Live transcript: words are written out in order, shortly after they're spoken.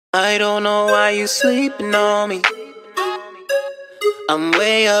I don't know why you sleeping on me. I'm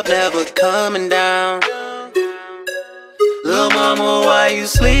way up, never coming down. Lil' mama, why you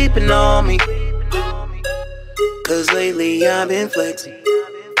sleeping on me? Cause lately I've been flexing.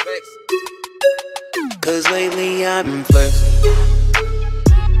 Cause lately I've been flexing.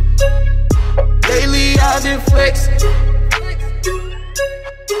 Lately I've been flexing.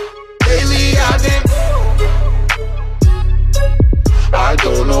 Lately I've been. I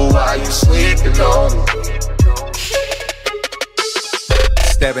don't know why you sleeping on me.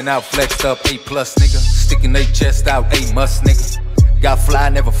 Stabbing out, flexed up, A+, nigga. Sticking they chest out, A must, nigga. Got fly,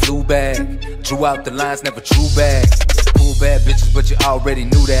 never flew back. Drew out the lines, never drew back. Cool bad bitches, but you already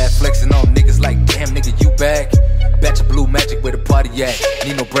knew that. Flexing on niggas like, damn nigga, you back. Batch of blue magic where the party at.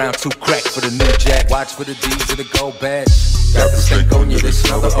 Nino Brown, 2 crack for the new jack. Watch for the D's of the gold badge. Got the stank on you, they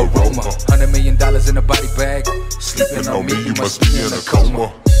smell the aroma. $100 million in a body bag. Sleeping on me, you must be in a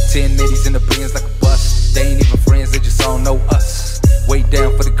coma. 10 nitties in the billions like a bus. They ain't even friends, they just all know us. Way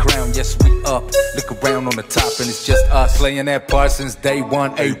down for the crown, yes we up. Look around on the top and it's just us. Playing that part since day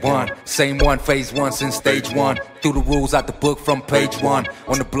one, A1. Same one, phase 1 since stage 1. Threw the rules out the book from page 1.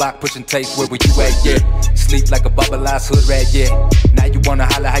 On the block pushing tape, where were you at, yeah? Sleep like a bubble-ass hood rat, yeah. Now you wanna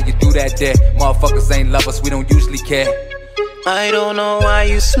holler how you do that there. Motherfuckers ain't love us, we don't usually care. I don't know why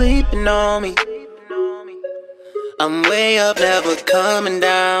you sleeping on me. I'm way up, never coming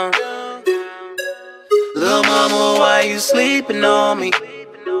down. Lil' mama, why you sleeping on me?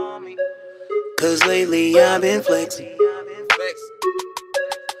 Cause lately I've been flexing.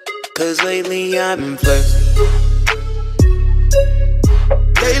 Cause lately I've been flexing.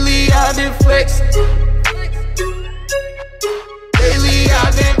 Lately I've been flexing. Lately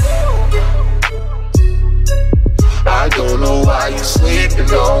I've been. I don't know why you sleeping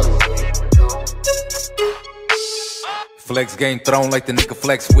on me. Flex game thrown like the nigga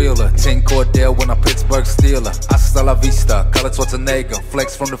Flex Wheeler. 10 Cordell when I'm Pittsburgh Steeler. Hasta la vista, call it Schwarzenegger.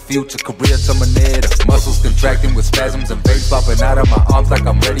 Flex from the future, career terminator. Muscles contracting with spasms and veins popping out of my arms like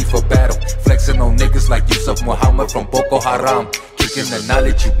I'm ready for battle. Flexing on niggas like Yusuf Muhammad from Boko Haram. Kicking the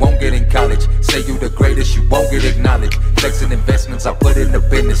knowledge you won't get in college. Say you the greatest, you won't get acknowledged. Flexing investments I put in the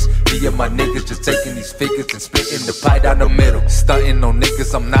business. Me and my niggas just taking these figures and splitting the pie down the middle. Stunting on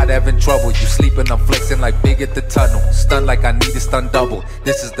niggas, I'm not having trouble. You sleeping, I'm flexing like big at the tunnel. Stun like I need a stun double.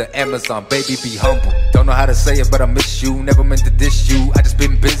 This is the Amazon, baby, be humble. Don't know how to say it, but I miss you. Never meant to diss you. I just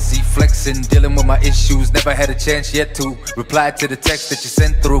been busy flexing, dealing with my issues. Never had a chance yet to reply to the text that you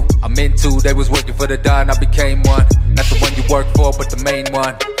sent through. I'm into, they was working for the Don, I became one. Not the one you work for, but the main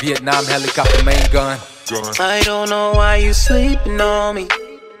one. Vietnam helicopter main gun. I don't know why you sleeping on me.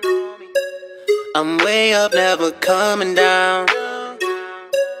 I'm way up, never coming down.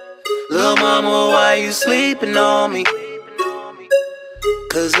 Lil' mama, why you sleeping on me?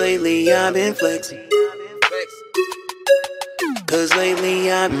 Cause lately I've been flexing. Cause lately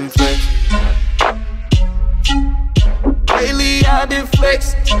I've been flexing. Lately I've been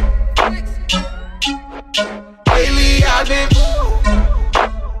flexing. Lately I've been flexing.